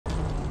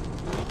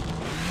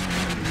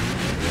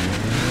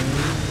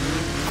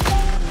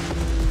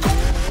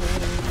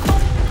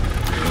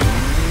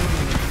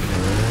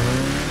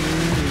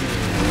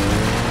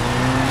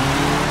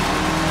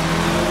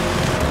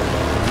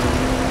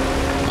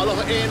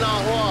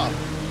Nahua.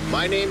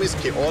 My name is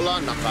Keola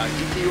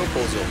Nakahiki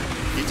Raposo.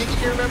 You think you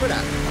can remember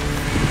that?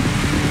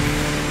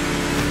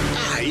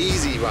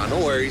 Easy, Ron, no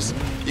worries.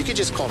 You can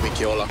just call me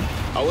Keola.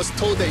 I was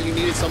told that you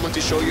needed someone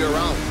to show you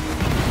around.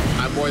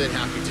 I'm more than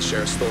happy to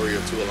share a story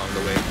or two along the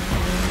way.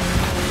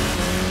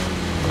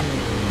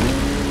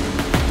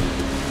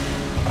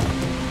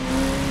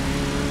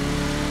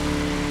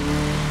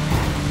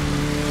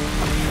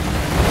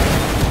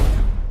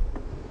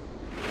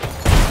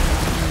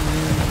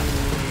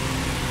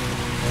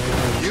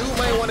 You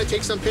might want to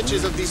take some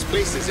pictures of these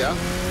places, yeah?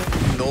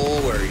 No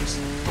worries.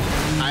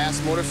 I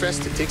asked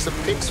Motorfest to take some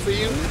pics for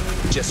you.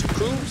 Just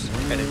cruise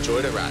and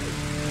enjoy the ride.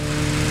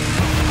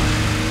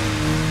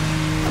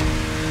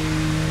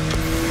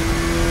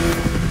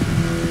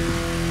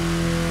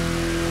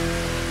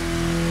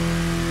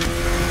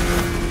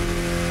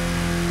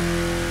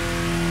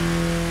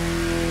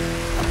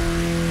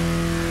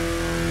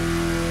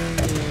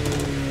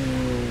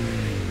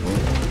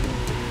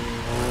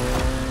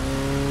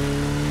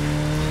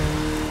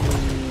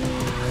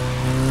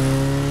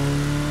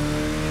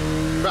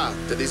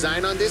 The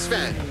design on this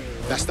van,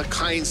 that's the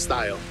Kind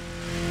style.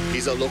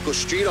 He's a local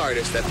street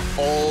artist that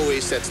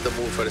always sets the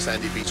mood for the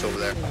sandy beach over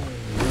there.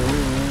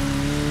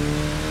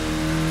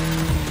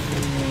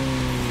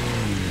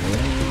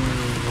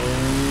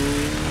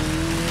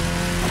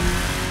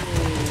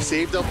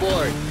 Saved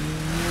aboard.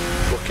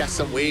 We'll catch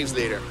some waves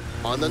later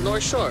on the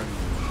North Shore.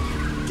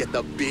 Get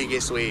the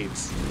biggest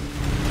waves.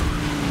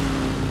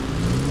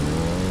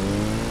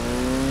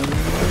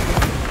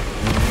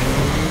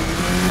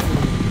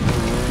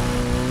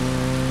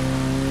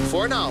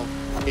 For now,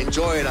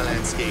 enjoy the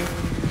landscape.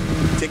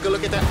 Take a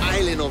look at that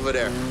island over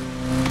there.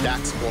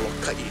 That's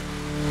Molokai.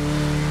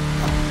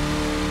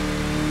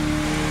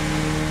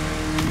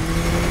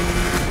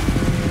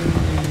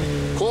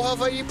 Ko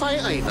Hawaii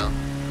Pai'aina,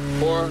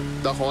 or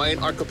the Hawaiian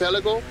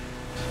archipelago,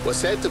 was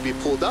said to be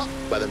pulled up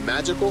by the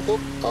magical hook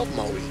of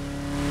Maui.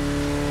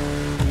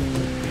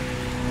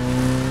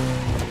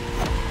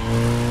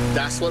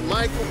 That's what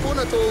my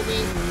kupuna told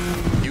me.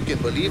 You can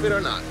believe it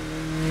or not.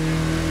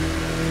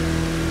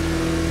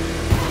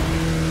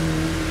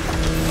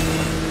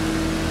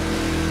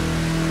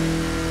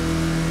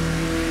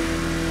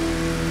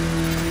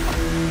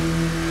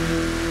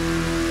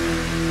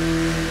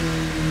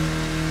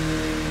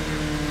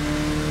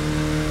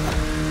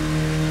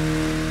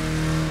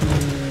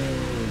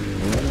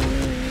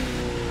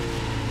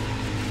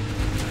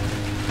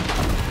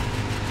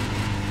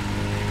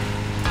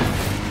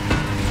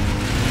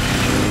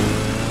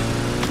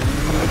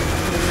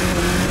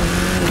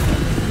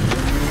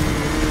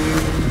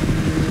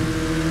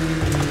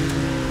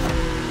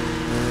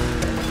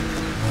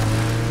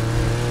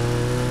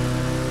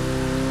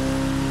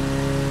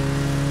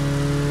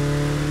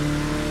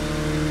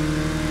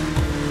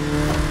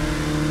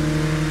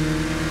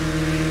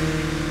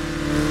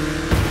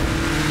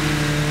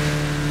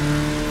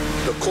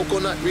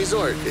 Coconut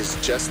Resort is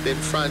just in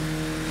front.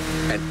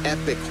 An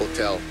epic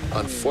hotel,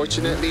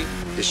 unfortunately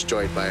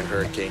destroyed by a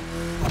hurricane.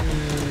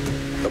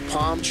 The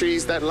palm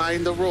trees that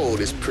line the road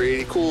is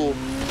pretty cool.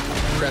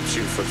 Preps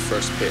you for the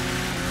first pit.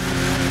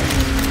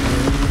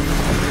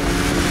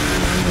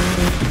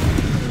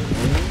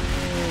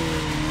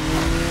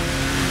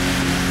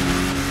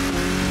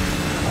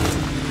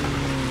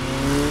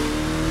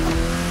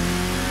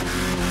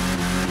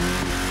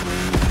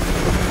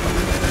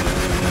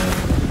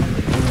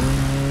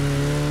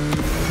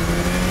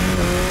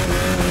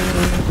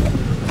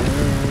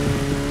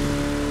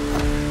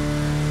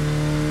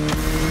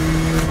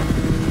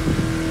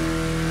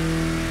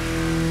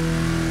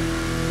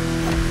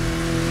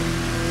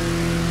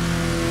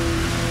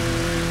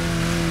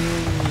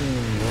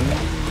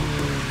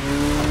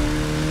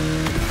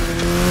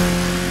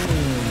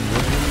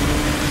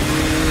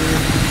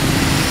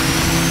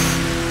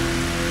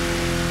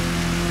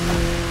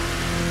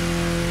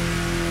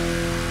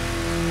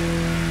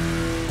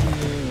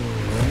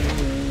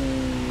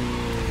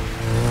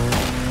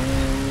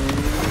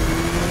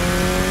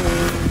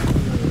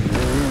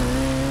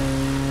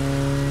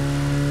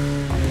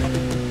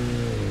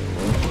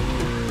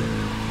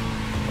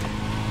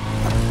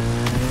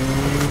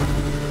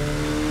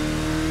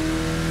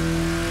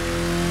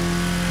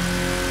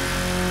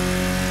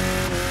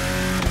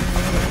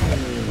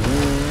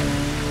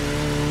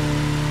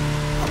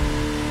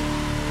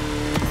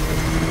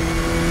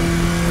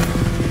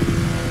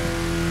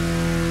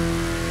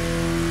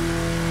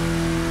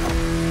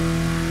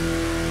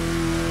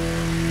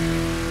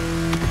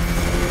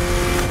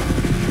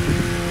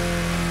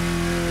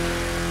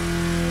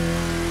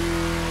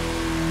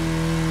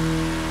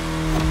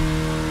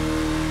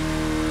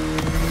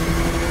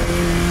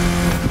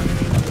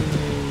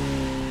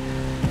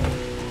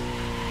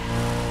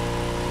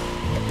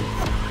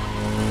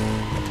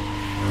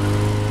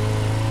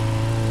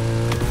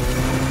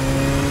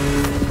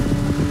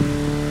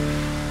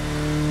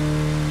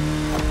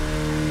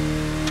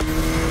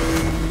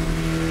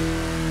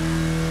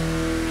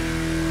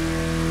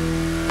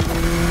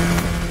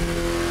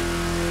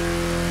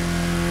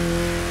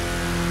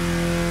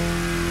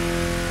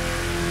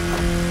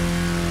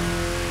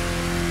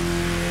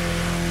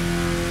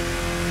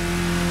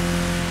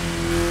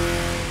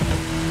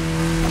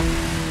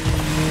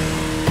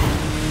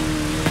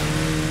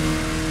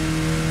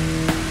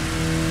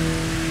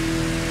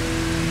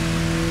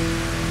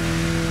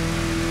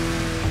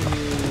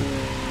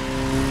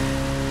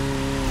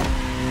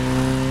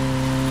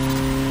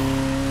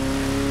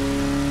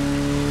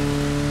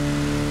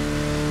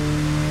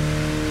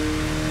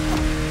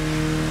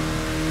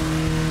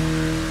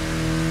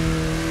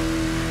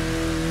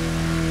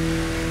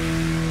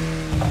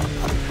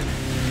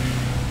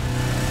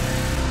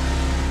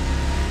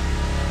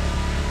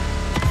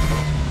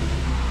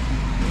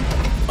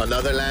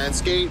 Another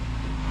landscape,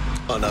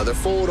 another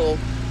photo.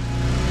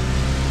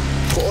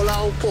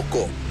 Hola un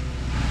poco.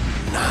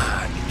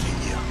 Nah,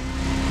 Nikia.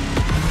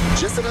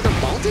 Just another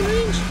mountain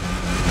range?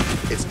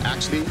 It's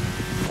actually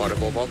part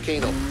of a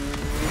volcano.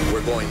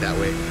 We're going that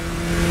way.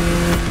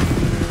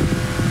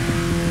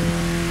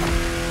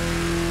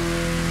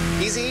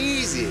 Easy,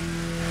 easy.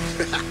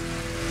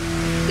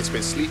 It's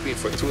been sleeping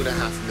for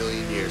 2.5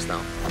 million years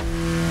now.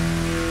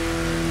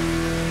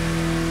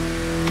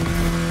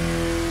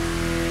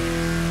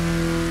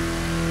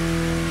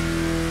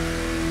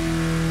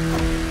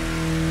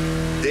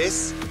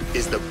 This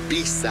is the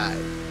B-side,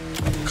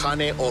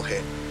 Kane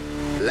Ohe,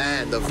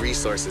 land of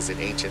resources in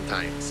ancient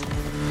times.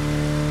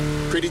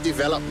 Pretty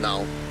developed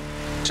now.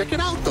 Check it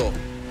out though.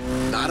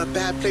 Not a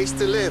bad place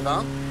to live,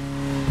 huh?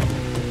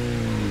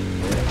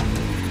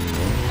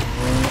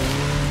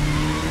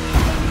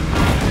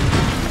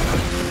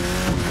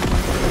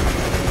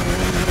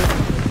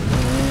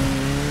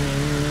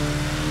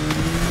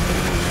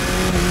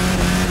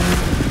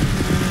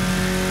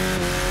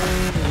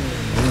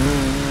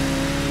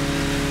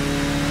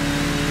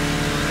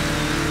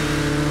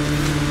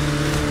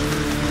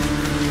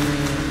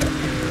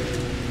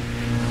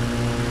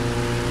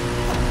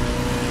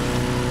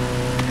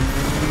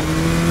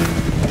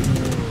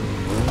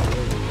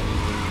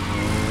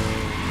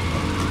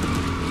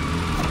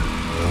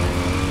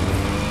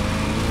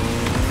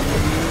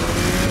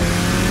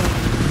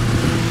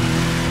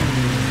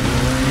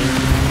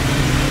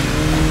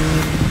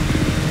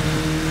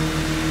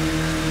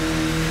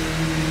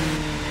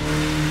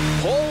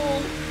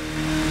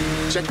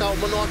 Check out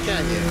Manoa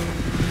Canyon.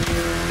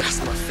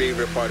 That's my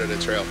favorite part of the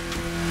trail.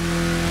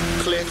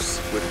 Cliffs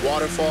with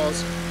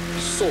waterfalls,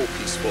 so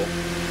peaceful.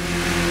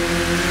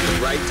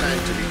 The right time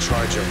to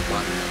recharge your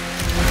mind.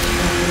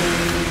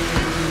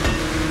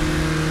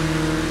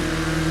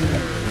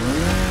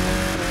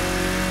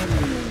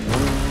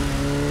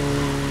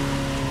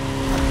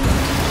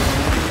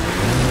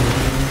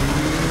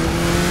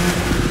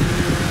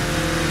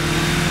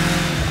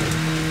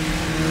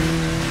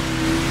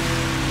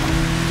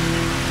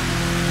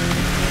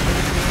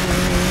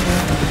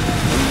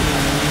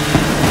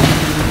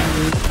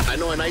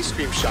 An ice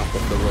cream shop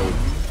up the road.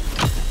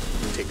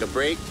 Take a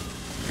break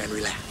and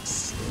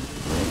relax.